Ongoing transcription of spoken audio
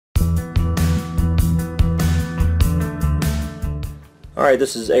Alright,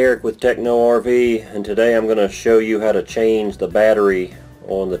 this is Eric with TechnoRV, and today I'm going to show you how to change the battery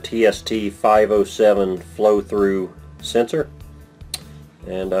on the TST 507 flow-through sensor.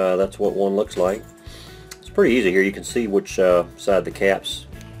 And that's what one looks like. It's pretty easy here. You can see which side the cap's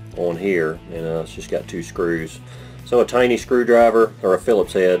on here, and it's just got two screws. So a tiny screwdriver or a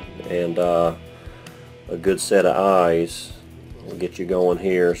Phillips head and a good set of eyes will get you going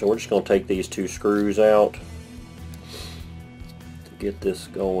here. So we're just going to take these two screws out. Get this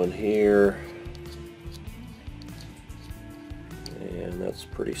going here, and that's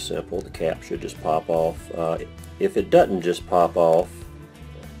pretty simple. The cap should just pop off. If it doesn't just pop off,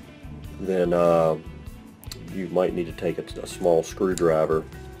 then you might need to take a small screwdriver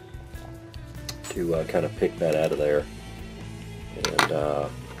to kind of pick that out of there. And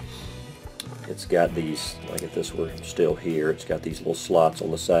it's got these, like if this were still here, it's got these little slots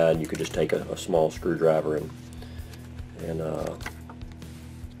on the side, and you could just take a small screwdriver and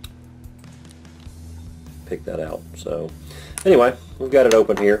pick that out. So anyway, we've got it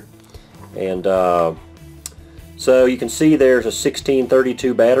open here, and so you can see there's a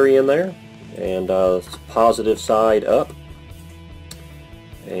 1632 battery in there, and it's positive side up,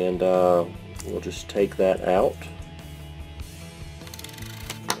 and we'll just take that out.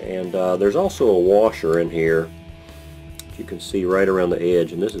 And there's also a washer in here that you can see right around the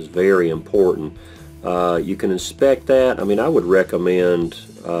edge, and this is very important. You can inspect that. I mean, I would recommend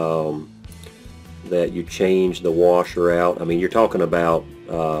that you change the washer out. I mean, you're talking about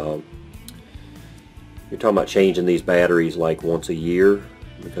changing these batteries like once a year,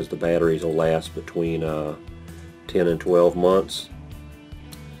 because the batteries will last between 10 and 12 months.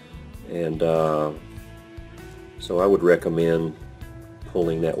 And so I would recommend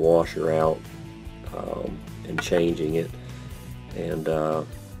pulling that washer out and changing it. And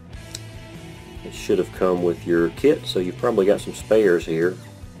it should have come with your kit, so you've probably got some spares here.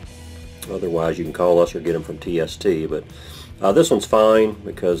 Otherwise, you can call us or get them from TST. But this one's fine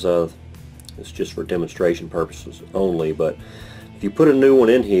because it's just for demonstration purposes only. But if you put a new one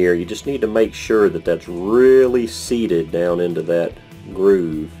in here, you just need to make sure that that's really seated down into that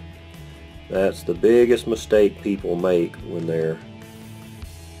groove. That's the biggest mistake people make when they're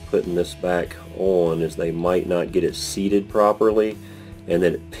putting this back on, is they might not get it seated properly, and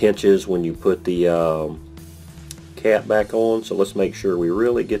then it pinches when you put the cap back on. So let's make sure we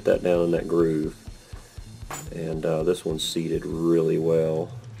really get that down in that groove. And this one's seated really well.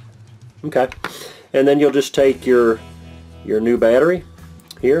 Okay, and then you'll just take your new battery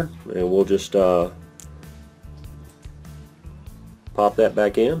here, and we'll just pop that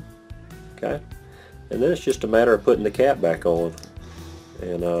back in. Okay, and then it's just a matter of putting the cap back on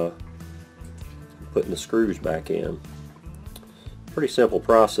and putting the screws back in. Pretty simple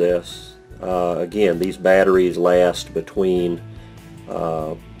process. Again, these batteries last between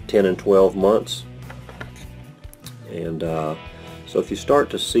 10 and 12 months, and so if you start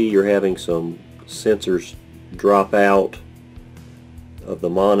to see you're having some sensors drop out of the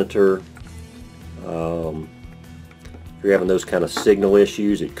monitor, if you're having those kind of signal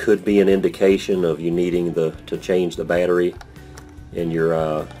issues, it could be an indication of you needing to change the battery in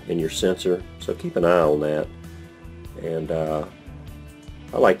your sensor. So keep an eye on that. And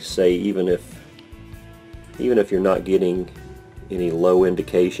I like to say, even if you're not getting any low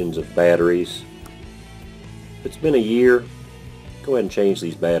indications of batteries, if it's been a year, go ahead and change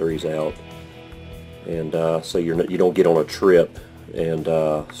these batteries out, and so you don't get on a trip and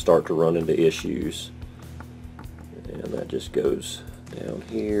start to run into issues. And that just goes down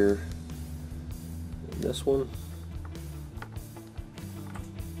here in this one.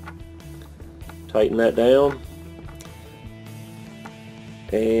 Tighten that down.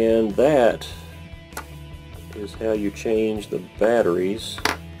 And that is how you change the batteries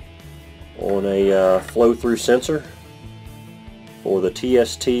on a flow-through sensor for the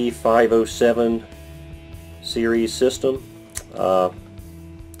TST 507 series system.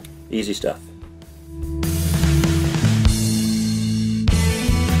 Easy stuff.